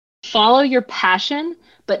follow your passion,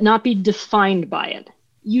 but not be defined by it.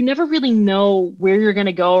 You never really know where you're going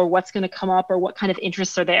to go or what's going to come up or what kind of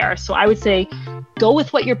interests are there. So I would say go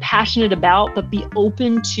with what you're passionate about, but be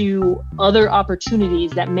open to other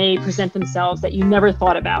opportunities that may present themselves that you never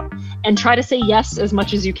thought about. And try to say yes as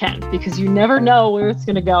much as you can, because you never know where it's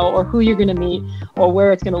going to go or who you're going to meet or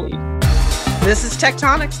where it's going to lead. This is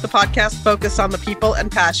Tectonics, the podcast focused on the people and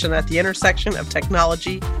passion at the intersection of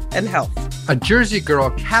technology and health. A Jersey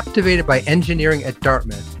girl captivated by engineering at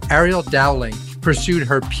Dartmouth, Ariel Dowling pursued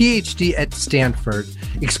her PhD at Stanford,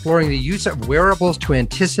 exploring the use of wearables to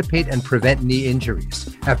anticipate and prevent knee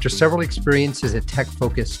injuries. After several experiences at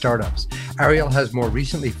tech-focused startups, Ariel has more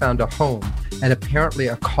recently found a home and apparently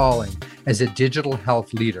a calling as a digital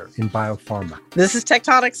health leader in biopharma. This is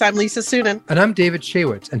Tectonics. I'm Lisa Sunin. And I'm David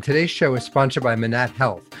Shaywitz, and today's show is sponsored by Manatt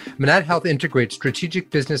Health. Manatt Health integrates strategic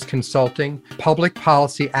business consulting, public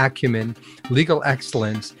policy acumen, legal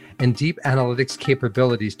excellence, and deep analytics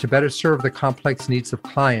capabilities to better serve the complex needs of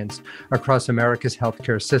clients across America's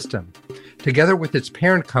healthcare system. Together with its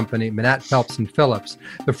parent company, Manatt Phelps and Phillips,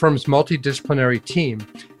 the firm's multidisciplinary team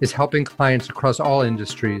is helping clients across all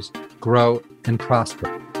industries grow and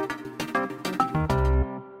prosper.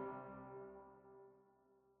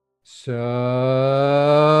 So,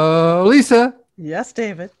 Lisa. Yes,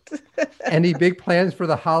 David. Any big plans for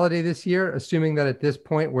the holiday this year, assuming that at this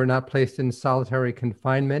point we're not placed in solitary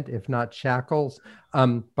confinement, if not shackles,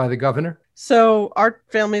 by the governor? So our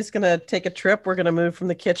family's going to take a trip. We're going to move from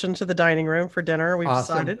the kitchen to the dining room for dinner. We've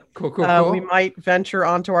decided. Cool. We might venture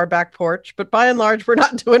onto our back porch, but by and large, we're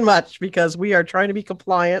not doing much because we are trying to be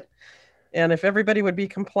compliant. And if everybody would be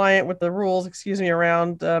compliant with the rules,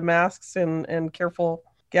 around masks and careful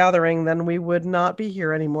gathering, then we would not be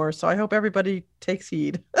here anymore. So I hope everybody takes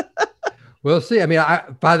heed. We'll see. I mean,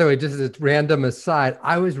 by the way, just as a random aside,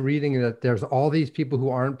 I was reading that there's all these people who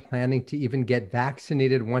aren't planning to even get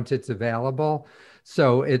vaccinated once it's available.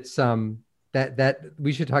 So it's that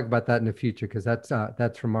we should talk about that in the future, because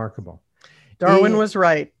that's remarkable. Darwin was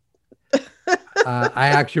right. I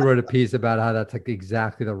actually wrote a piece about how that's like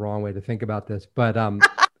exactly the wrong way to think about this. But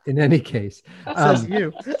in any case, says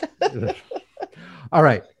you. All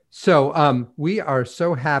right. So we are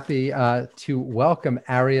so happy to welcome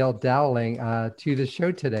Ariel Dowling to the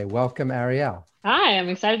show today. Welcome, Ariel. Hi, I'm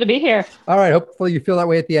excited to be here. All right. Hopefully you feel that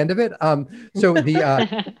way at the end of it. So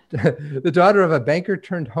the daughter of a banker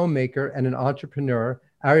turned homemaker and an entrepreneur,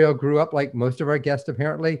 Ariel grew up, like most of our guests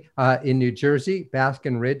apparently, in New Jersey,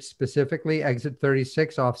 Baskin Ridge specifically, exit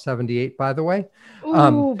 36 off 78, by the way.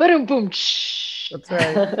 Ooh, boom, boom. That's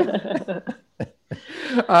right.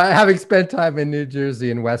 Having spent time in New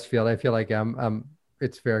Jersey and Westfield, I feel like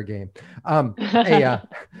it's fair game.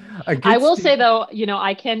 I will say though,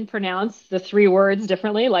 I can pronounce the three words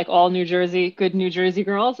differently, like all good New Jersey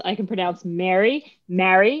girls. I can pronounce Mary,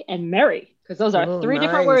 marry, and Mary, because those are three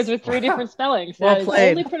different words with three different spellings. Well that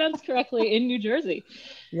played. Is only pronounced correctly in New Jersey.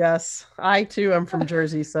 Yes, I too am from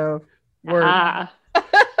Jersey, so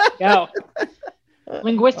go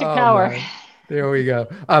linguistic power. Man. There we go.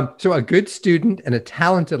 So a good student and a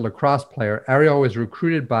talented lacrosse player, Ariel was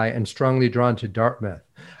recruited by and strongly drawn to Dartmouth.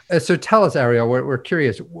 So tell us, Ariel, we're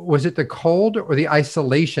curious. Was it the cold or the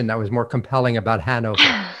isolation that was more compelling about Hanover?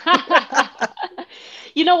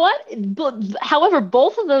 You know what? However,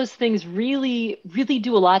 both of those things really, really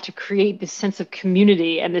do a lot to create this sense of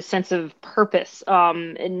community and this sense of purpose.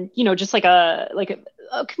 And, just like a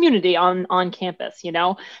community on campus,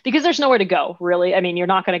 because there's nowhere to go, really. I mean, you're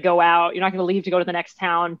not going to go out. You're not going to leave to go to the next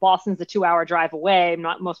town. Boston's a 2-hour drive away.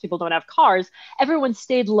 Most people don't have cars. Everyone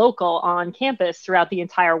stayed local on campus throughout the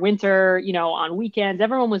entire winter, on weekends.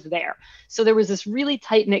 Everyone was there. So there was this really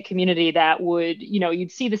tight-knit community that would,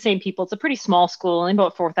 you'd see the same people. It's a pretty small school, only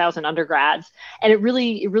about 4,000 undergrads. And it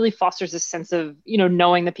really fosters this sense of,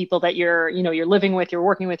 knowing the people that you're living with, you're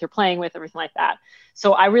working with, you're playing with, everything like that.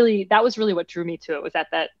 So that was really what drew me to it, was that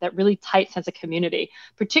really tight sense of community,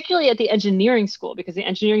 particularly at the engineering school, because the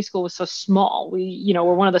engineering school was so small.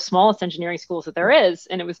 We're one of the smallest engineering schools that there is.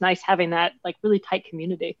 And it was nice having that really tight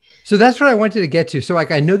community. So that's what I wanted to get to. So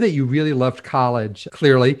I know that you really loved college,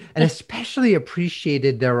 clearly, and especially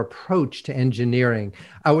appreciated their approach to engineering,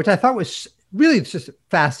 which I thought was really just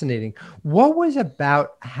fascinating. What was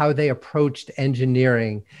about how they approached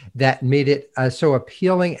engineering that made it so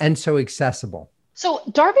appealing and so accessible? So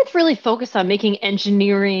Dartmouth really focused on making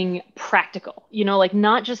engineering practical, like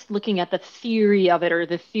not just looking at the theory of it or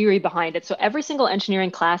the theory behind it. So every single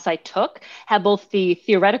engineering class I took had both the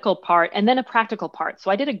theoretical part and then a practical part.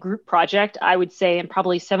 So I did a group project, I would say, in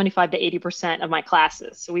probably 75 to 80% of my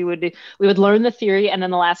classes. So we would learn the theory, and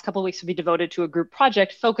then the last couple of weeks would be devoted to a group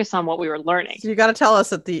project, focus on what we were learning. So you got to tell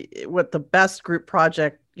us what the best group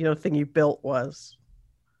project, thing you built was.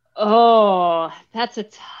 Oh, that's a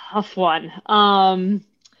tough one.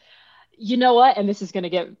 You know what? And this is gonna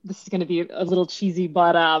be a little cheesy,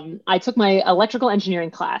 but I took my electrical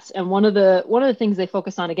engineering class, and one of the things they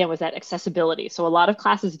focused on again was that accessibility. So a lot of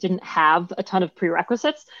classes didn't have a ton of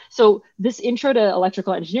prerequisites. So this intro to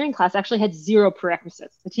electrical engineering class actually had zero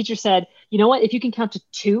prerequisites. The teacher said, you know what? If you can count to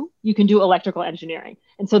two, you can do electrical engineering.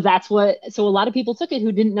 And so so a lot of people took it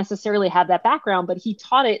who didn't necessarily have that background, but he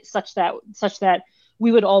taught it such that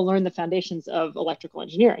we would all learn the foundations of electrical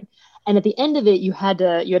engineering. And at the end of it, you had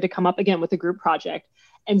to come up again with a group project.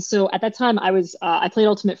 And so at that time, I played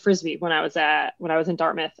ultimate frisbee when I was in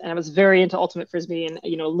Dartmouth, and I was very into ultimate frisbee and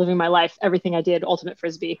living my life, everything I did ultimate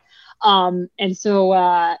frisbee. And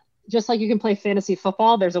so just like you can play fantasy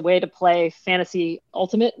football, there's a way to play fantasy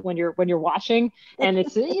ultimate when you're watching, and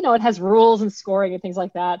it's it has rules and scoring and things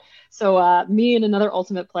like that. So me and another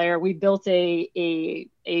ultimate player, we built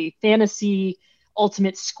a fantasy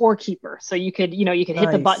ultimate scorekeeper. So you could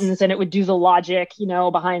hit the buttons and it would do the logic,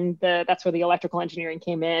 behind that's where the electrical engineering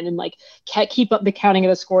came in, and like keep up the counting of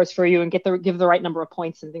the scores for you and give the right number of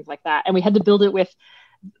points and things like that. And we had to build it with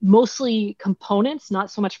mostly components,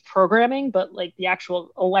 not so much programming, but like the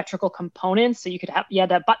actual electrical components. So you had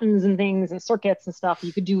to have buttons and things and circuits and stuff.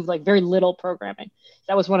 You could do like very little programming.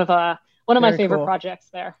 That was one of my favorite projects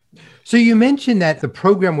there. So you mentioned that the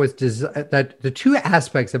program was that the two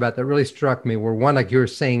aspects about that really struck me were, one, like you were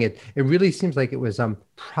saying, it really seems like it was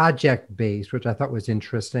project based, which I thought was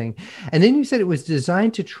interesting. And then you said it was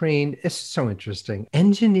designed to train, it's so interesting,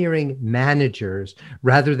 engineering managers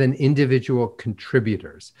rather than individual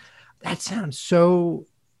contributors. That sounds so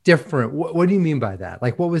different. What do you mean by that?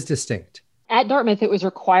 Like, what was distinct? At Dartmouth, it was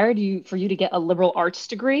required for you to get a liberal arts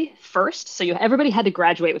degree first. So everybody had to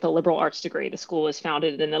graduate with a liberal arts degree. The school was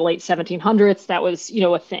founded in the late 1700s. That was,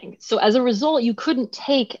 a thing. So as a result, you couldn't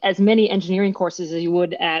take as many engineering courses as you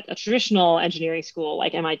would at a traditional engineering school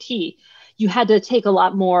like MIT. You had to take a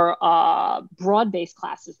lot more broad-based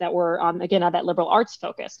classes that were, again, on that liberal arts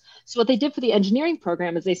focus. So what they did for the engineering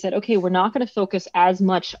program is they said, okay, we're not going to focus as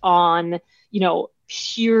much on,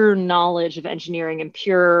 pure knowledge of engineering and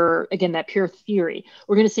that pure theory.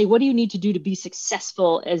 We're going to say, what do you need to do to be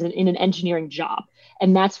successful in an engineering job?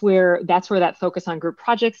 And that's where that focus on group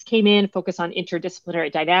projects came in, focus on interdisciplinary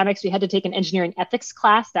dynamics. We had to take an engineering ethics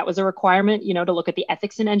class. That was a requirement, to look at the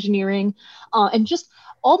ethics in engineering, and just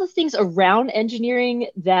all the things around engineering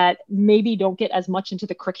that maybe don't get as much into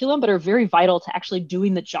the curriculum, but are very vital to actually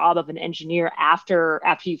doing the job of an engineer after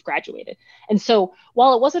you've graduated. And so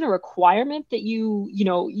while it wasn't a requirement that you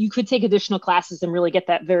could take additional classes and really get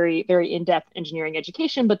that very, very in-depth engineering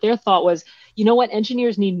education, but their thought was,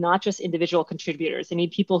 engineers need not just individual contributors. They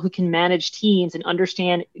need people who can manage teams and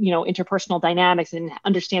understand, interpersonal dynamics and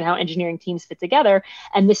understand how engineering teams fit together.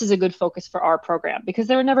 And this is a good focus for our program, because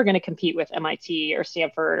they were never going to compete with MIT or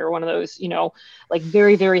Stanford or one of those, like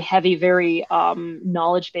very, very heavy, very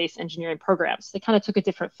knowledge-based engineering programs. They kind of took a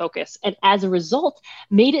different focus, and as a result,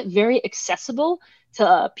 made it very accessible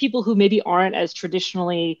to people who maybe aren't as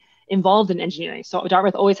traditionally involved in engineering. So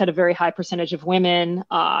Dartmouth always had a very high percentage of women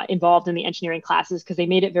involved in the engineering classes, because they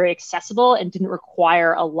made it very accessible and didn't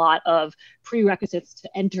require a lot of prerequisites to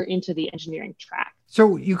enter into the engineering track.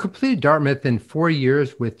 So you completed Dartmouth in 4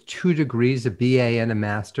 years with 2 degrees, a BA and a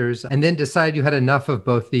master's, and then decided you had enough of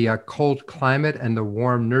both the cold climate and the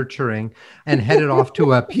warm nurturing, and headed off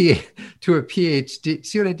to a PhD.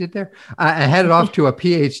 See what I did there? I headed off to a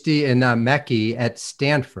PhD in Mechie at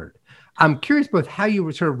Stanford. I'm curious both how you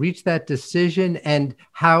sort of reached that decision and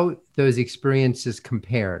how those experiences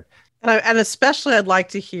compared. And especially I'd like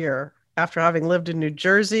to hear, after having lived in New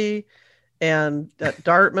Jersey and at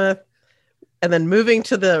Dartmouth, and then moving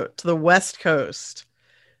to the West Coast,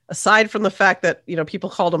 aside from the fact that, people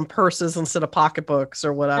called them purses instead of pocketbooks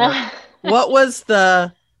or whatever, what was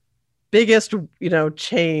the biggest,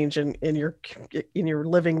 change in your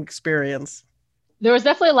living experience? There was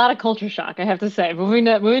definitely a lot of culture shock, I have to say. Moving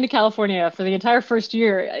to California for the entire first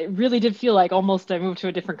year, it really did feel like almost I moved to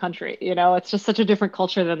a different country. It's just such a different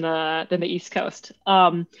culture than the East Coast.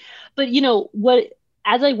 But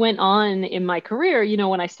as I went on in my career,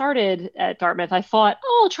 when I started at Dartmouth, I thought,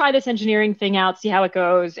 oh, I'll try this engineering thing out, see how it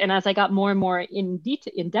goes. And as I got more and more in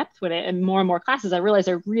depth with it and more classes, I realized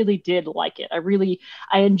I really did like it.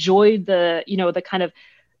 I enjoyed the kind of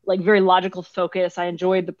like very logical focus. I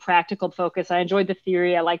enjoyed the practical focus. I enjoyed the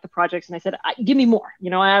theory. I liked the projects. And I said, give me more.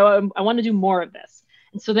 I want to do more of this.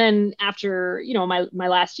 And so then after, my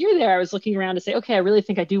last year there, I was looking around to say, okay, I really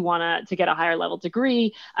think I do want to get a higher level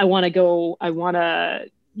degree. I want to,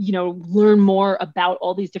 learn more about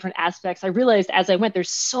all these different aspects. I realized as I went, there's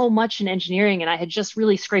so much in engineering and I had just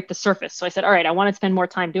really scraped the surface. So I said, all right, I want to spend more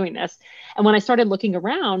time doing this. And when I started looking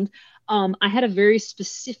around, I had a very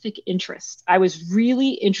specific interest. I was really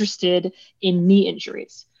interested in knee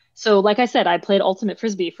injuries. So like I said, I played ultimate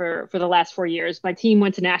frisbee for the last 4 years. My team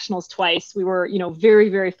went to nationals twice. We were, very,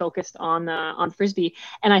 very focused on frisbee.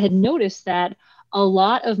 And I had noticed that a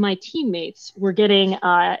lot of my teammates were getting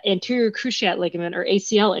anterior cruciate ligament or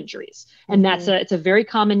ACL injuries. And it's a very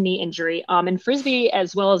common knee injury. In frisbee,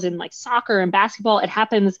 as well as in like soccer and basketball, it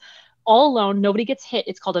happens all alone. Nobody gets hit.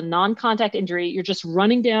 It's called a non-contact injury. You're just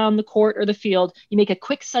running down the court or the field. You make a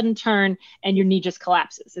quick sudden turn and your knee just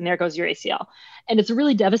collapses and there goes your ACL. And it's a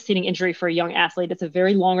really devastating injury for a young athlete. It's a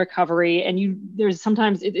very long recovery. And there's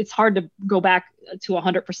sometimes it's hard to go back to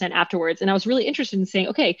 100% afterwards. And I was really interested in saying,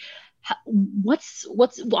 okay,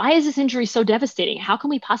 why is this injury so devastating? How can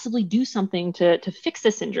we possibly do something to fix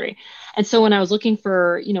this injury? And so when I was looking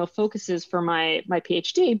for, focuses for my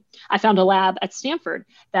PhD, I found a lab at Stanford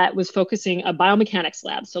that was focusing a biomechanics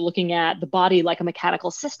lab. So looking at the body like a mechanical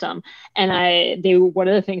system. And one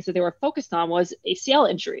of the things that they were focused on was ACL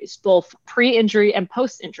injuries, both pre-injury and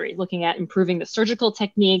post-injury, looking at improving the surgical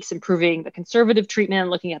techniques, improving the conservative treatment,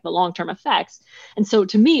 looking at the long-term effects. And so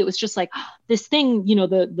to me, it was just like this thing,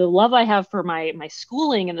 the love I have for my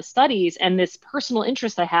schooling and the studies and this personal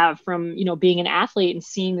interest I have from, being an athlete and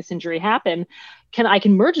seeing this injury happen, I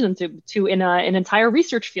can merge them to in an entire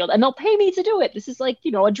research field, and they'll pay me to do it. This is like,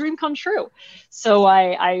 a dream come true. So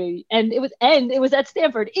it was at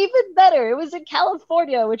Stanford. Even better, it was in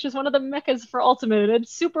California, which is one of the meccas for ultimate. And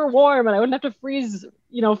it's super warm, and I wouldn't have to freeze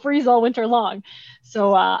all winter long.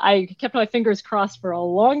 So I kept my fingers crossed for a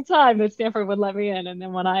long time that Stanford would let me in. And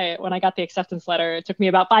then when I got the acceptance letter, it took me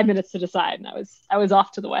about 5 minutes to decide, and I was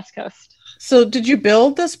off to the West Coast. So did you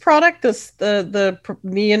build this product, the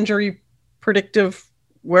knee injury predictive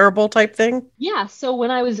wearable type thing? Yeah. So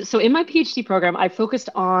in my PhD program, I focused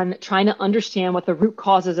on trying to understand what the root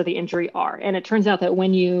causes of the injury are. And it turns out that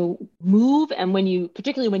when you move and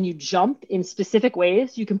particularly when you jump in specific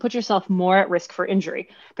ways, you can put yourself more at risk for injury,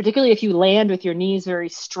 particularly if you land with your knees very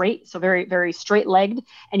straight. So very, very straight legged,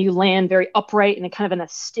 and you land very upright and kind of in a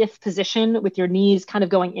stiff position with your knees kind of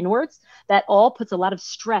going inwards. That all puts a lot of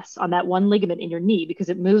stress on that one ligament in your knee because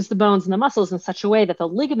it moves the bones and the muscles in such a way that the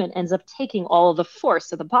ligament ends up taking all of the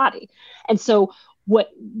force of the body. And so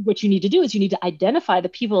what you need to do is you need to identify the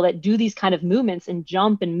people that do these kind of movements and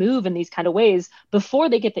jump and move in these kind of ways before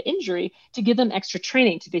they get the injury, to give them extra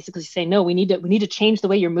training to basically say, no, we need to change the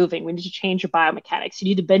way you're moving. We need to change your biomechanics. You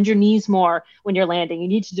need to bend your knees more when you're landing. You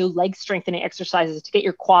need to do leg strengthening exercises to get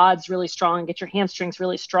your quads really strong, get your hamstrings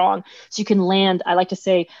really strong so you can land. I like to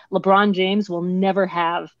say LeBron James will never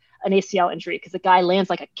have an ACL injury because the guy lands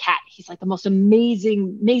like a cat. He's like the most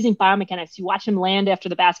amazing biomechanics. You watch him land after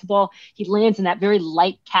the basketball, he lands in that very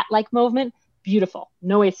light cat-like movement. Beautiful.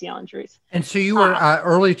 No ACL injuries. And so you were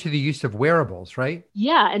early to the use of wearables, right?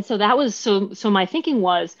 Yeah. And so that was, so my thinking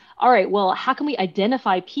was, all right, well, how can we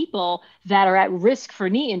identify people that are at risk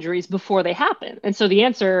for knee injuries before they happen? And so the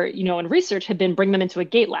answer, in research had been bring them into a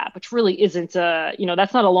gait lab, which really isn't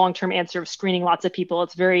that's not a long-term answer of screening lots of people.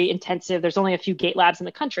 It's very intensive. There's only a few gait labs in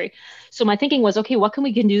the country. So my thinking was, okay, what can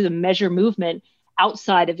we do to measure movement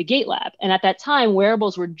outside of the gait lab? And at that time,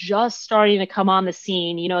 wearables were just starting to come on the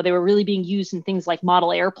scene. They were really being used in things like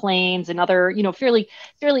model airplanes and other, fairly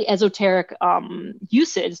esoteric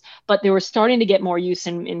uses, but they were starting to get more use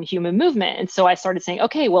in human movement. And so I started saying,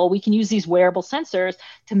 okay, well, we can use these wearable sensors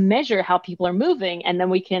to measure how people are moving. And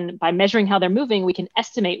then by measuring how they're moving, we can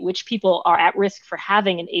estimate which people are at risk for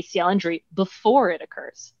having an ACL injury before it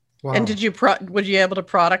occurs. Wow. And would you able to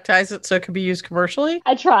productize it so it could be used commercially?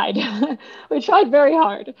 I tried. We tried very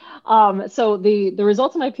hard. So the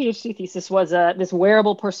result of my PhD thesis was this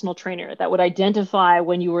wearable personal trainer that would identify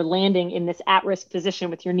when you were landing in this at-risk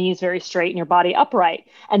position with your knees very straight and your body upright,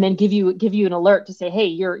 and then give you an alert to say, hey,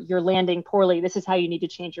 you're landing poorly. This is how you need to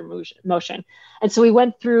change your motion. And so we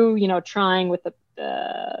went through, trying with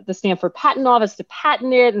the Stanford Patent Office to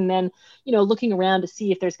patent it, and then looking around to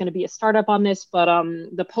see if there's going to be a startup on this. But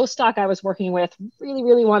the postdoc I was working with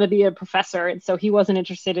really wanted to be a professor, and so he wasn't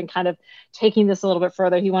interested in kind of taking this a little bit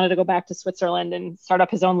further. He wanted to go back to Switzerland and start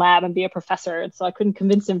up his own lab and be a professor, and so I couldn't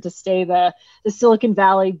convince him to stay the Silicon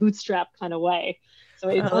Valley bootstrap kind of way. So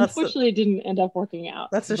it unfortunately didn't end up working out.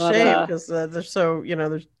 That's a shame, because they're so,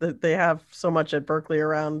 they have so much at Berkeley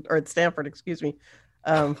around, or at Stanford, excuse me,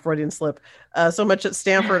 Freudian slip, so much at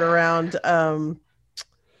Stanford around,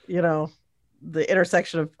 the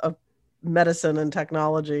intersection of medicine and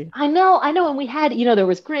technology. I know. And we had, there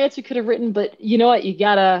was grants we could have written, but you know what, you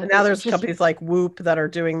gotta. And now there's companies like Whoop that are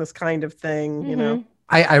doing this kind of thing,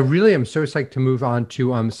 I really am so psyched to move on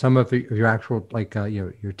to some of your actual, like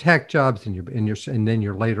your tech jobs and then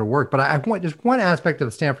your later work. But I want just one aspect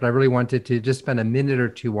of Stanford I really wanted to just spend a minute or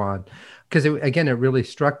two on, because it really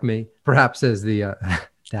struck me, perhaps as the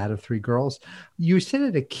dad of three girls. You said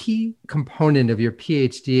that a key component of your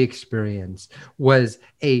PhD experience was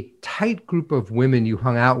a tight group of women you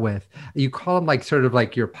hung out with. You call them sort of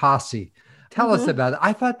like your posse. Tell us about it.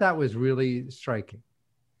 I thought that was really striking.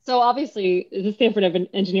 So obviously the Stanford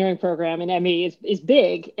engineering program in ME is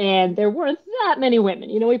big, and there weren't that many women.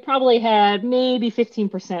 We probably had maybe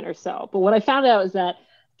 15% or so. But what I found out is that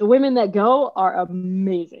the women that go are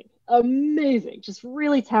amazing, just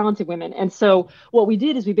really talented women. And so what we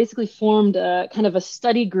did is we basically formed a kind of a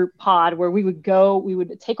study group pod where we would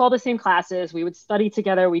take all the same classes, we would study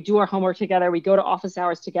together, we do our homework together, we go to office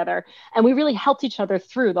hours together, and we really helped each other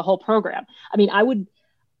through the whole program. I mean,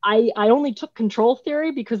 I only took control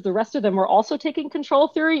theory because the rest of them were also taking control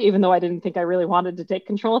theory, even though I didn't think I really wanted to take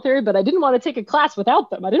control theory, but I didn't want to take a class without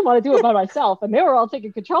them. I didn't want to do it by myself, and they were all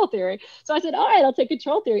taking control theory. So I said, all right, I'll take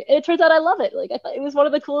control theory. And it turns out I love it. I thought it was one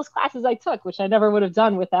of the coolest classes I took, which I never would have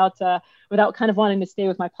done without kind of wanting to stay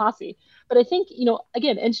with my posse. But I think,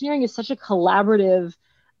 again, engineering is such a collaborative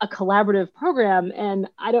program, and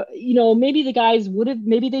I don't, maybe the guys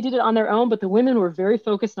maybe they did it on their own, but the women were very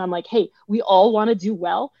focused on hey, we all want to do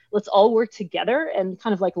well, let's all work together and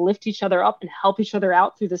kind of lift each other up and help each other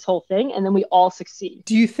out through this whole thing, and then we all succeed.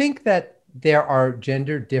 Do you think that there are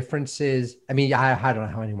gender differences? I mean, I don't know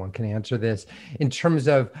how anyone can answer this in terms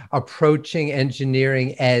of approaching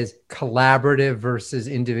engineering as collaborative versus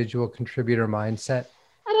individual contributor mindset.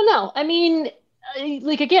 I don't know. I mean,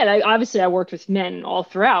 again, I worked with men all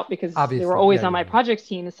throughout because they were always on my project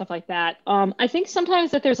team and stuff like that. I think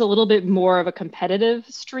sometimes that there's a little bit more of a competitive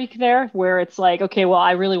streak there where it's okay, well,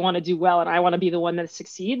 I really want to do well and I want to be the one that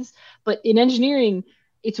succeeds. But in engineering,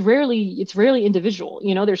 it's rarely individual.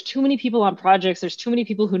 There's too many people on projects. There's too many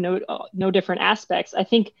people who know different aspects. I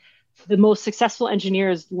think the most successful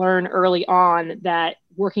engineers learn early on that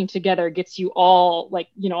working together gets you all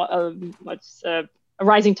a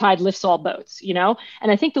rising tide lifts all boats, and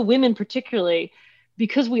I think the women particularly,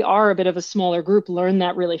 because we are a bit of a smaller group, learn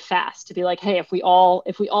that really fast to be hey,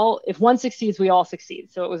 if one succeeds, we all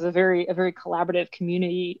succeed. So it was a very collaborative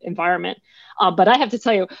community environment. But I have to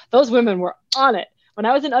tell you, those women were on it. When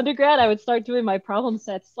I was in undergrad, I would start doing my problem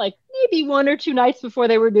sets maybe 1 or 2 nights before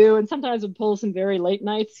they were due, and sometimes would pull some very late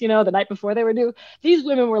nights, the night before they were due. These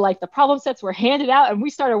women were the problem sets were handed out, and we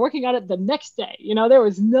started working on it the next day. There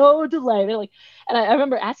was no delay. They're and I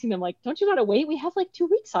remember asking them, don't you want to wait? We have 2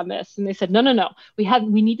 weeks on this. And they said, no.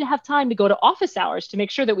 We need to have time to go to office hours to make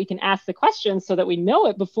sure that we can ask the questions so that we know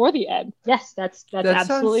it before the end. Yes, that's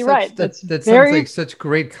absolutely right. That sounds like such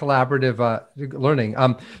great collaborative learning.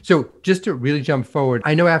 So just to really jump forward,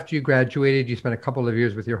 I know after you graduated, you spent a couple of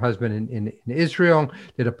years with your husband in Israel,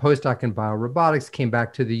 did a postdoc in biorobotics, came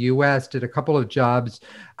back to the US, did a couple of jobs.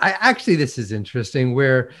 This is interesting,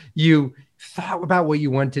 where you thought about what you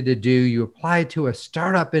wanted to do, you applied to a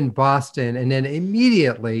startup in Boston, and then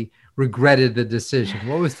immediately regretted the decision.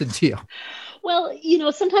 What was the deal? Well,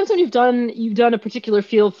 sometimes when you've done a particular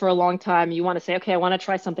field for a long time, you want to say, okay, I want to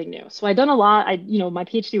try something new. So I've done a lot. My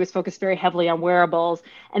PhD was focused very heavily on wearables.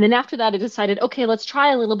 And then after that, I decided, okay, let's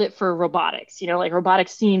try a little bit for robotics.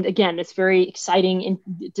 Robotics seemed, again, this very exciting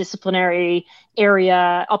disciplinary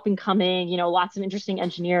area, up and coming, lots of interesting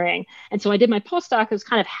engineering. And so I did my postdoc. It was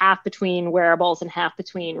kind of half between wearables and half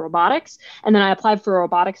between robotics. And then I applied for a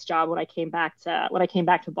robotics job when I came back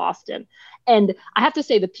to Boston. And I have to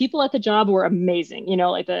say, the people at the job were amazing.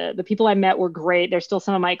 The people I met were great. They're still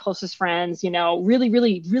some of my closest friends, really,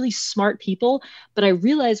 really, really smart people. But I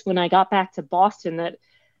realized when I got back to Boston that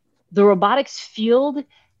the robotics field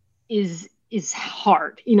is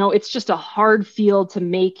hard. It's just a hard field to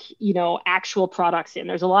make, actual products in.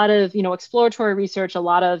 There's a lot of, exploratory research, a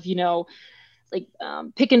lot of,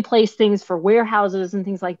 pick and place things for warehouses and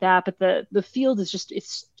things like that. But the field is just,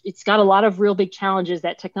 it's got a lot of real big challenges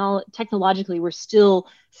that technologically we're still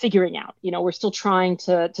figuring out. We're still trying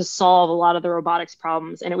to solve a lot of the robotics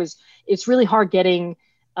problems. And it's really hard getting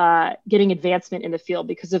advancement in the field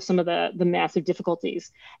because of some of the massive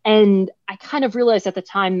difficulties. And I kind of realized at the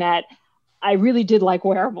time that I really did like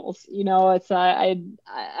wearables.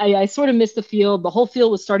 I sort of missed the field. The whole field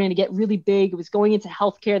was starting to get really big. It was going into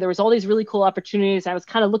healthcare. There was all these really cool opportunities. I was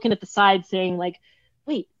kind of looking at the side saying like,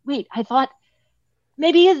 wait, I thought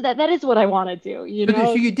maybe that is what I want to do.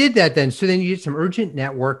 So you did that then. So then you did some urgent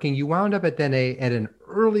networking. You wound up at an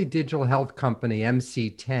early digital health company,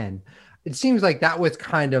 MC10. It seems like that was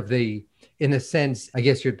kind of in a sense, I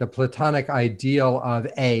guess the platonic ideal of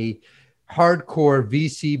a hardcore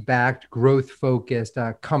VC-backed, growth-focused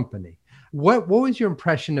company. What was your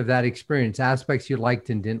impression of that experience? Aspects you liked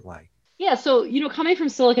and didn't like? Yeah, so coming from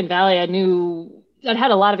Silicon Valley, I'd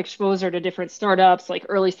had a lot of exposure to different startups, like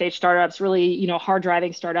early stage startups, really hard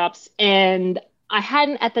driving startups, and I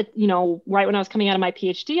hadn't right when I was coming out of my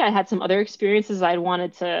PhD, I had some other experiences I'd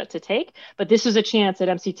wanted to take, but this was a chance at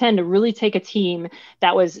MC10 to really take a team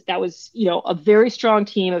that was a very strong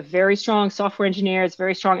team of very strong software engineers,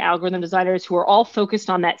 very strong algorithm designers who are all focused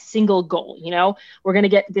on that single goal. We're going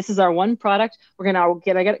to this is our one product. We're going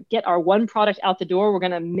to get our one product out the door. We're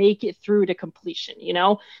going to make it through to completion,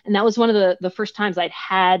 and that was one of the first times I'd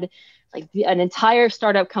had an entire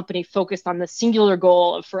startup company focused on the singular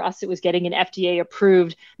goal of, for us, it was getting an FDA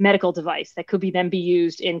approved medical device that could then be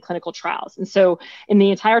used in clinical trials. And so in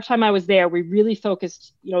the entire time I was there, we really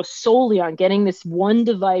focused, solely on getting this one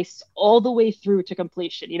device all the way through to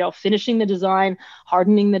completion, finishing the design,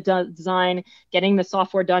 hardening the design, getting the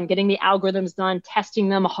software done, getting the algorithms done, testing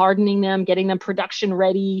them, hardening them, getting them production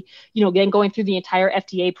ready, again, going through the entire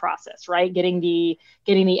FDA process, right? Getting the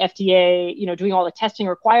FDA, doing all the testing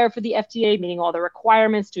required for the FDA, meeting all the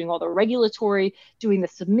requirements, doing all the regulatory, doing the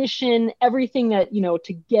submission, everything that,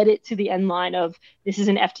 to get it to the end line of this is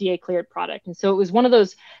an FDA cleared product. And so it was one of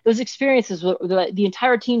those experiences where the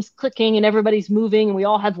entire team's clicking and everybody's moving and we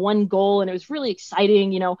all have one goal. And it was really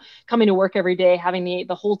exciting, coming to work every day, having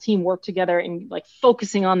the whole team work together and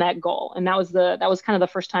focusing on that goal. And that was kind of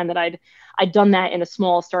the first time that I'd done that in a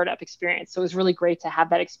small startup experience. So it was really great to have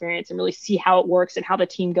that experience and really see how it works and how the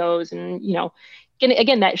team goes. And,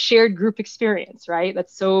 again, that shared group experience, right?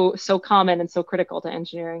 That's so common and so critical to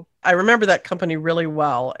engineering. I remember that company really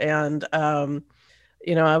well. And,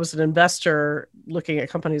 I was an investor looking at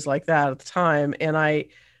companies like that at the time. And I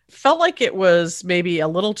felt like it was maybe a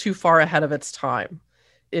little too far ahead of its time.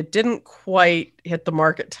 It didn't quite hit the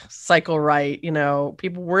market cycle right.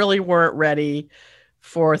 People really weren't ready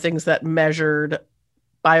for things that measured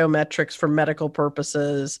biometrics for medical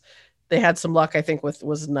purposes. They had some luck, I think,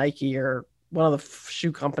 was Nike or one of the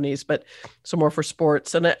shoe companies, but some more for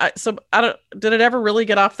sports. And did it ever really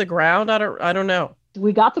get off the ground? I don't know.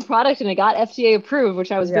 We got the product and it got FDA approved,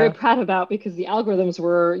 which I was very proud about because the algorithms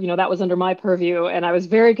were, that was under my purview. And I was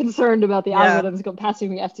very concerned about the algorithms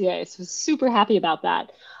passing the FDA. So I was super happy about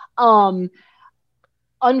that.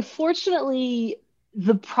 Unfortunately,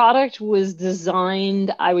 the product was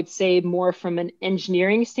designed, I would say, more from an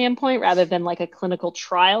engineering standpoint rather than a clinical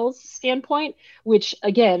trials standpoint, which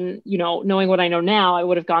again, knowing what I know now, I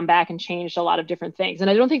would have gone back and changed a lot of different things. And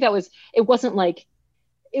I don't think it was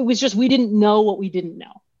just, we didn't know what we didn't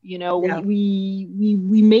know. We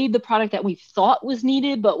made the product that we thought was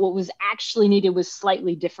needed, but what was actually needed was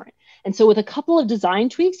slightly different. And so with a couple of design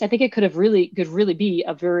tweaks, I think it could really be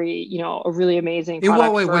a very, a really amazing product. In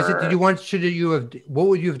what way was it? What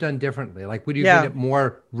would you have done differently? Would you have made it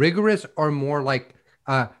more rigorous or more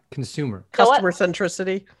consumer? Customer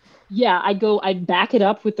centricity? Yeah, I'd back it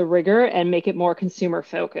up with the rigor and make it more consumer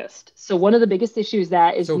focused. So one of the biggest issues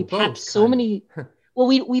we packed so many... Well,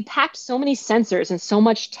 we packed so many sensors and so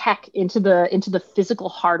much tech into the physical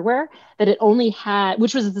hardware that it only had,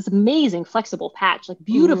 which was this amazing flexible patch,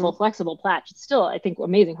 beautiful flexible patch. It's still, I think,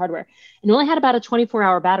 amazing hardware. And it only had about a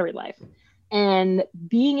 24-hour battery life. And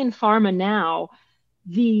being in pharma now,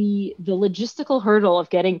 the logistical hurdle of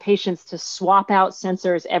getting patients to swap out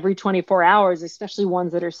sensors every 24 hours, especially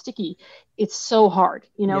ones that are sticky, it's so hard.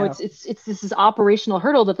 It's this operational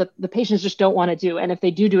hurdle that the patients just don't want to do. And if they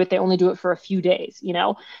do it, they only do it for a few days,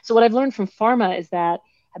 So what I've learned from pharma is that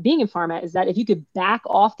being in pharma is that if you could back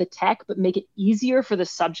off the tech but make it easier for the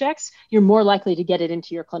subjects, you're more likely to get it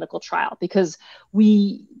into your clinical trial, because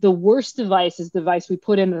the worst device is the device we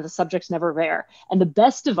put in that the subjects never wear. And the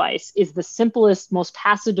best device is the simplest, most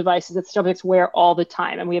passive devices that subjects wear all the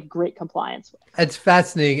time, and we have great compliance with. It's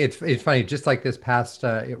fascinating. It's funny. Just like this past,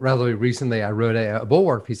 relatively recently, I wrote a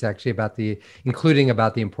Bulwark piece actually about including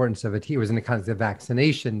about the importance of it. It was in the context of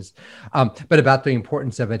vaccinations, but about the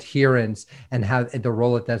importance of adherence and how the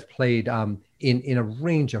role that that's played in a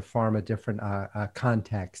range of pharma different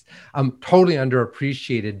contexts. Totally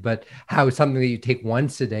underappreciated, but how something that you take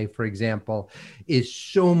once a day, for example, is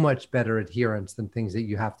so much better adherence than things that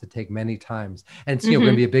you have to take many times. And it's going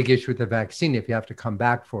to be a big issue with the vaccine if you have to come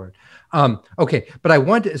back for it. Okay,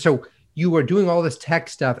 but so you were doing all this tech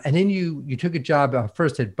stuff, and then you took a job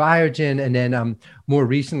first at Biogen, and then more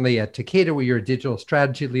recently at Takeda, where you're a digital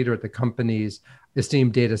strategy leader at the company's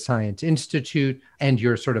esteemed Data Science Institute, and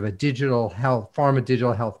you're sort of a pharma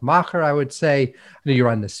digital health macher, I would say. You're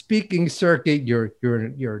on the speaking circuit.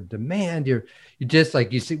 You're demand. You're just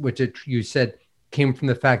like you see, which you said came from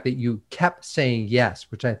the fact that you kept saying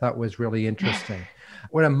yes, which I thought was really interesting.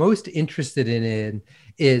 What I'm most interested in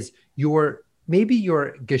is maybe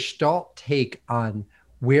your Gestalt take on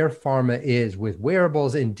where pharma is with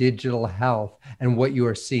wearables and digital health and what you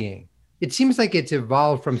are seeing. It seems like it's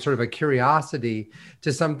evolved from sort of a curiosity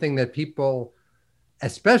to something that people,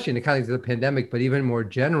 especially in the context of the pandemic, but even more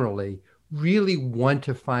generally, really want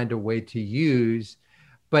to find a way to use,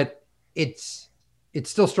 but it's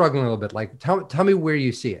still struggling a little bit. Like, tell me where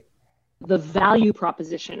you see it. The value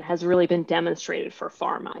proposition has really been demonstrated for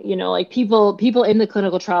pharma. Like people in the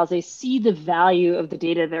clinical trials, they see the value of the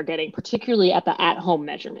data they're getting, particularly at the at-home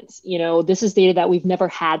measurements. This is data that we've never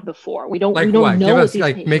had before. We don't know. Give us,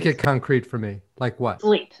 make it concrete for me. Like what?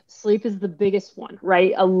 Sleep is the biggest one,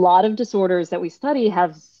 right? A lot of disorders that we study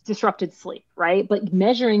have disrupted sleep, right? But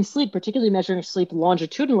measuring sleep, particularly measuring sleep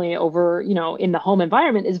longitudinally over, in the home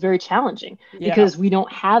environment, is very challenging because we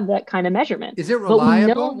don't have that kind of measurement. Is it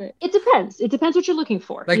reliable? It depends. It depends what you're looking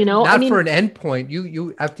for. For an endpoint.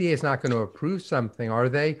 FDA is not going to approve something, are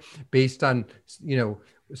they? Based on,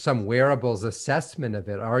 some wearables assessment of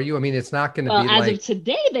it, are you? I mean, it's not going to be as of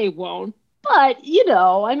today, they won't. But,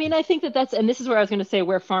 I think and this is where I was going to say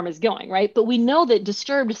where pharma is going, right? But we know that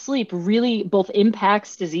disturbed sleep really both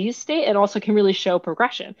impacts disease state and also can really show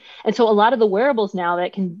progression. And so a lot of the wearables now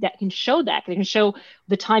that can show that, they can show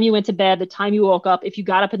the time you went to bed, the time you woke up, if you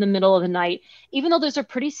got up in the middle of the night. Even though those are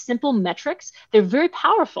pretty simple metrics, they're very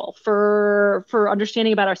powerful for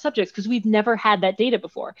understanding about our subjects because we've never had that data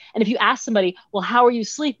before. And if you ask somebody, well, how are you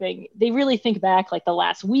sleeping? They really think back like the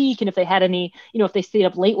last week. And if they had any, if they stayed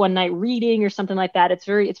up late one night reading or something like that, it's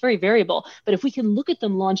very variable. But if we can look at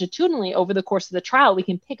them longitudinally over the course of the trial, we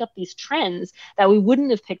can pick up these trends that we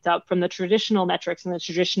wouldn't have picked up from the traditional metrics and the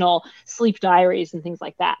traditional sleep diaries and things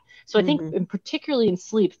like that. So I think, and particularly in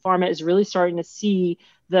sleep, pharma is really starting to see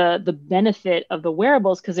the benefit of the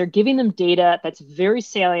wearables because they're giving them data that's very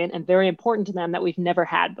salient and very important to them that we've never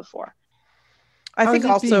had before. I think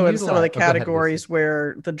also in some of the categories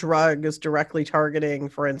where the drug is directly targeting,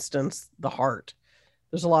 for instance, the heart,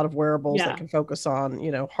 there's a lot of wearables that can focus on,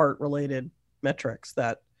 heart-related metrics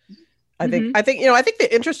that I think the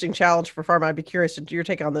interesting challenge for pharma, I'd be curious to your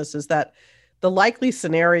take on this, is that the likely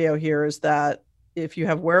scenario here is that if you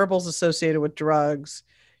have wearables associated with drugs,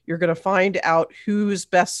 you're going to find out who's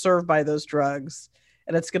best served by those drugs,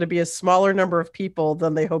 and it's going to be a smaller number of people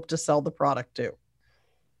than they hope to sell the product to.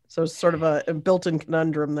 So it's sort of a built-in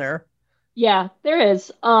conundrum there. Yeah, there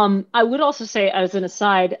is. I would also say, as an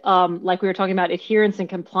aside, like we were talking about, adherence and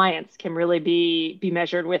compliance can really be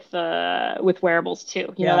measured with wearables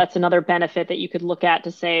too. You know, that's another benefit that you could look at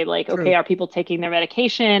to say, like, okay, are people taking their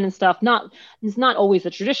medication and stuff? It's not always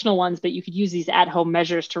the traditional ones, but you could use these at-home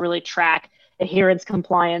measures to really track adherence,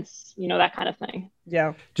 compliance, that kind of thing.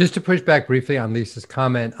 Yeah. Just to push back briefly on Lisa's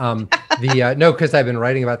comment, no, because I've been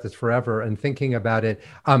writing about this forever and thinking about it.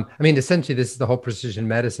 Essentially, this is the whole precision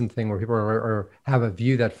medicine thing where people have a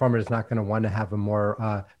view that pharma is not going to want to have a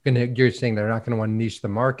more, you're saying they're not going to want to niche the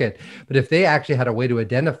market. But if they actually had a way to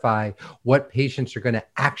identify what patients are going to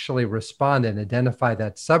actually respond and identify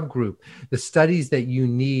that subgroup, the studies that you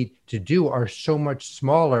need to do are so much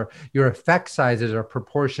smaller. Your effect sizes are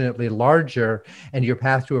proportionately larger, and your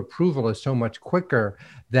path to approval is so much quicker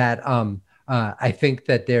that I think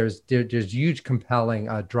that there's huge compelling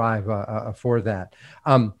drive for that.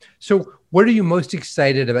 So what are you most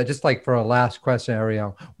excited about? Just like for a last question,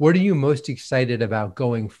 Ariel, what are you most excited about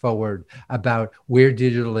going forward about where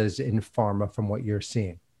digital is in pharma from what you're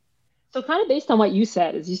seeing? So kind of based on what you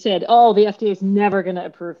said, the FDA is never going to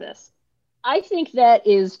approve this. I think that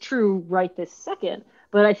is true right this second,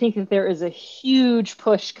 but I think that there is a huge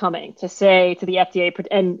push coming to say to the FDA,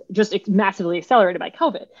 and just massively accelerated by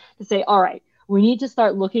COVID, to say, all right, we need to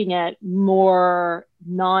start looking at more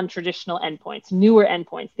non-traditional endpoints, newer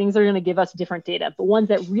endpoints, things that are going to give us different data, but ones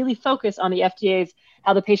that really focus on the FDA's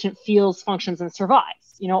how the patient feels, functions, and survives.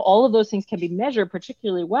 All of those things can be measured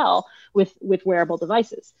particularly well with wearable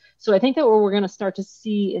devices. So I think that what we're going to start to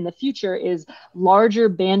see in the future is larger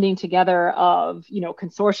banding together of,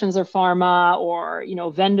 consortiums of pharma or,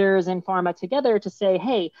 vendors and pharma together to say,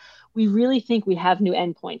 hey, we really think we have new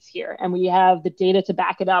endpoints here, and we have the data to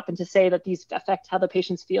back it up and to say that these affect how the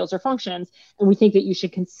patient feels or functions. And we think that you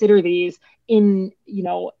should consider these in,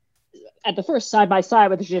 at the first side by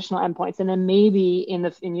side with the traditional endpoints, and then maybe in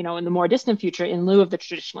the more distant future in lieu of the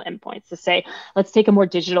traditional endpoints, to say, let's take a more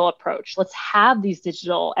digital approach. Let's have these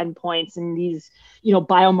digital endpoints and these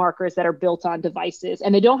biomarkers that are built on devices,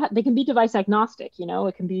 and they can be device agnostic.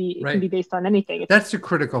 It can be based on anything. That's a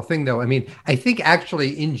critical thing, though. I mean, I think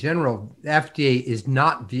actually in general, the FDA is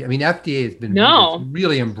not FDA has been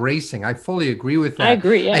really embracing. I fully agree with that. I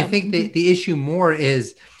agree. Yeah. I think the issue more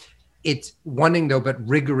is it's wanting though, but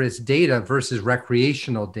rigorous data versus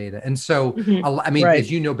recreational data. And so,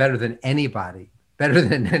 as you know better than anybody, I'm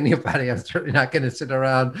certainly not going to sit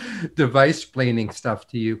around device explaining stuff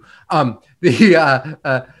to you.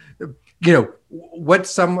 What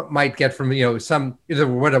some might get from,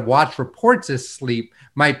 what a watch reports as sleep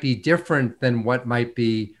might be different than what might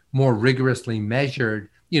be more rigorously measured,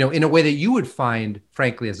 in a way that you would find,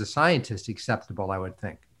 frankly, as a scientist, acceptable, I would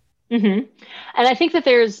think. Mm-hmm. And I think that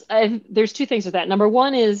there's two things with that. Number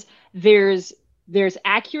one is there's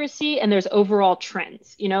accuracy and there's overall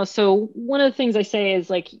trends. So one of the things I say is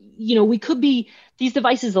these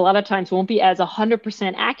devices a lot of times won't be as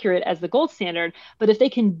 100% accurate as the gold standard, but if they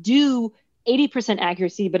can do 80%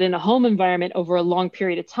 accuracy, but in a home environment over a long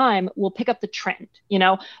period of time, we'll pick up the trend.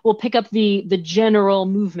 We'll pick up the general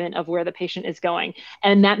movement of where the patient is going,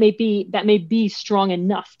 and that may be strong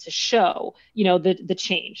enough to show the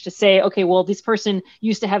change, to say, okay, well, this person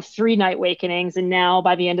used to have 3 night wakenings, and now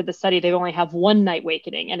by the end of the study they only have 1 night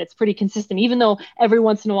wakening, and it's pretty consistent, even though every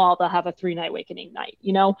once in a while they'll have a 3 night wakening night.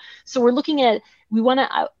 So we're looking at,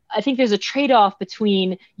 I think there's a trade-off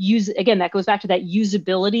between that goes back to that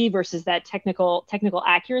usability versus that technical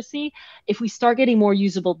accuracy. If we start getting more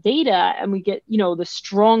usable data and we get, the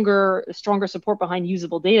stronger support behind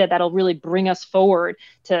usable data, that'll really bring us forward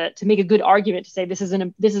to make a good argument to say this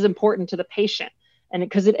is important to the patient. And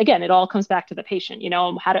because it all comes back to the patient,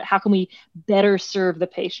 how can we better serve the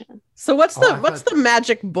patient? So what's the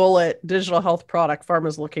magic bullet digital health product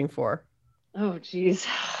pharma's looking for? Oh, geez.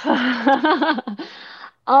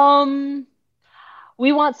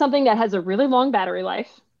 We want something that has a really long battery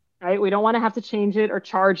life, right? We don't want to have to change it or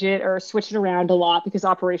charge it or switch it around a lot, because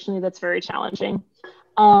operationally that's very challenging.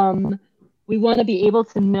 We want to be able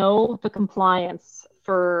to know the compliance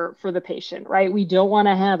for the patient, right? We don't want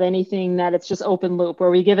to have anything that it's just open loop where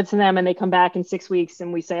we give it to them and they come back in 6 weeks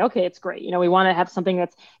and we say, okay, it's great. We want to have something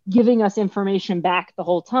that's giving us information back the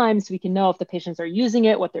whole time so we can know if the patients are using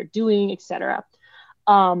it, what they're doing, et cetera.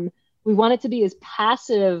 We want it to be as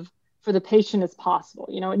passive for the patient as possible.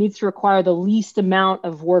 It needs to require the least amount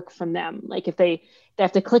of work from them. Like if they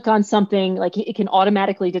have to click on something, like it can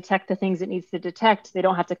automatically detect the things it needs to detect. They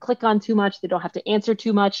don't have to click on too much. They don't have to answer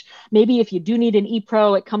too much. Maybe if you do need an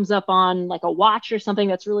ePro, it comes up on like a watch or something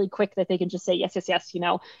that's really quick that they can just say, yes, yes, yes.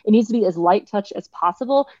 It needs to be as light touch as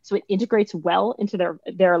possible so it integrates well into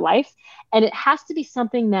their life. And it has to be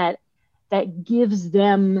something that gives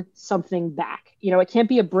them something back. It can't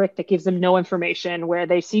be a brick that gives them no information, where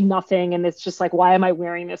they see nothing and it's just like, why am I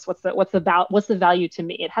wearing this? What's the value to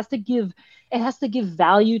me? It has to give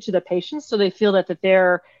value to the patients so they feel that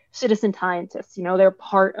they're citizen scientists. They're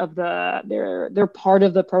part of they're part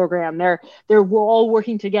of the program. We're all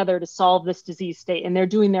working together to solve this disease state, and they're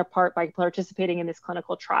doing their part by participating in this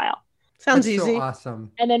clinical trial. Sounds easy. So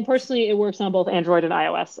awesome. And then personally, it works on both Android and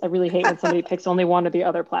iOS. I really hate when somebody picks only one or the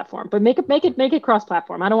other platform, but make it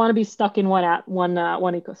cross-platform. I don't want to be stuck in one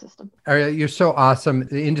ecosystem. Arielle, you're so awesome.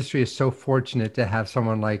 The industry is so fortunate to have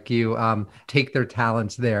someone like you take their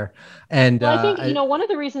talents there. And well, I think one of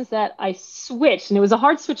the reasons that I switched, and it was a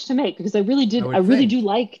hard switch to make because I really do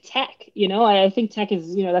like tech. I think tech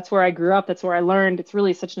is that's where I grew up. That's where I learned. It's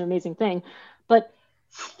really such an amazing thing. But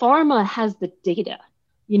pharma has the data.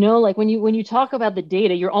 Like when you talk about the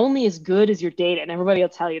data, you're only as good as your data, and everybody will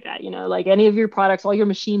tell you that, like any of your products, all your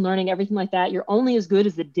machine learning, everything like that, you're only as good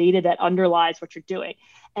as the data that underlies what you're doing.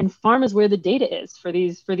 And pharma is where the data is for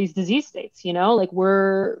these disease states. Like we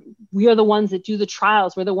are the ones that do the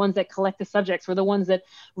trials. We're the ones that collect the subjects. We're the ones that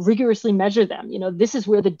rigorously measure them. This is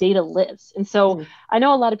where the data lives. And so I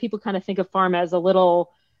know a lot of people kind of think of pharma as a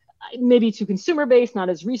little, maybe too consumer based, not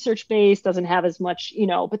as research based, doesn't have as much,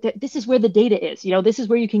 but this is where the data is. This is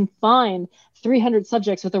where you can find 300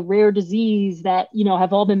 subjects with a rare disease that,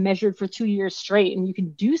 have all been measured for 2 years straight, and you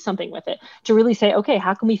can do something with it to really say, okay,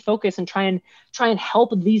 how can we focus and try and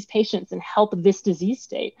help these patients and help this disease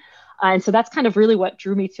state? And so that's kind of really what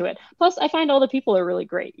drew me to it. Plus, I find all the people are really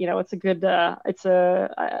great. It's a good, I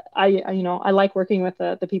like working with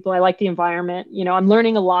the people. I like the environment. I'm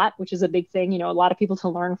learning a lot, which is a big thing. A lot of people to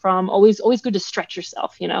learn from. Always good to stretch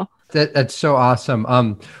yourself. That's so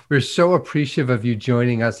awesome. We're so appreciative of you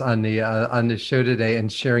joining us on the show today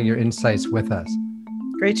and sharing your insights with us.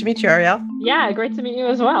 Great to meet you, Arielle. Yeah, great to meet you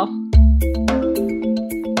as well.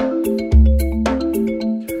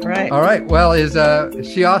 All right. Well, is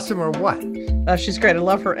she awesome or what? She's great. I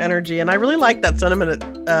love her energy. And I really like that sentiment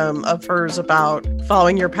of hers about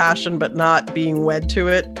following your passion, but not being wed to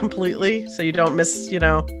it completely. So you don't miss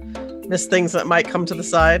things that might come to the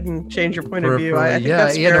side and change your point of view. I think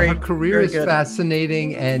that's very, her career is good.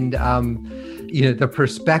 Fascinating, and the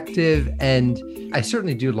perspective. And I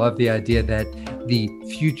certainly do love the idea that the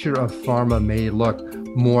future of pharma may look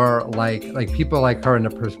more like people like her and the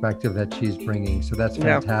perspective that she's bringing. So that's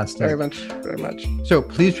fantastic. Yeah, very much. So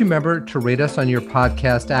please remember to rate us on your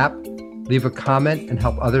podcast app, leave a comment, and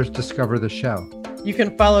help others discover the show. You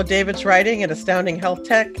can follow David's writing at Astounding Health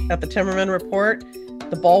Tech, at the Timmerman Report,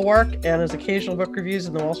 The Bulwark, and his occasional book reviews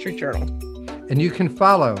in the Wall Street Journal. And you can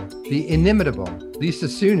follow the inimitable Lisa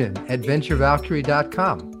Suennen at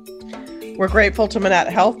venturevalkyrie.com. We're grateful to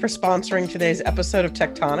Manatt Health for sponsoring today's episode of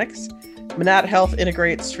Tectonics. Manatt Health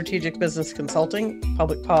integrates strategic business consulting,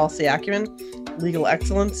 public policy acumen, legal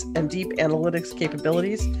excellence, and deep analytics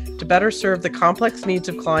capabilities to better serve the complex needs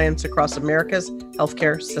of clients across America's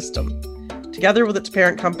healthcare system. Together with its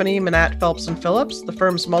parent company, Manatt Phelps & Phillips, the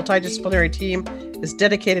firm's multidisciplinary team is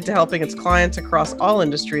dedicated to helping its clients across all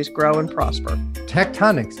industries grow and prosper.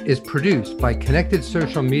 Tectonics is produced by Connected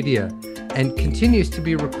Social Media and continues to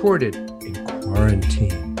be recorded in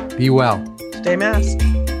quarantine. Be well. Stay masked.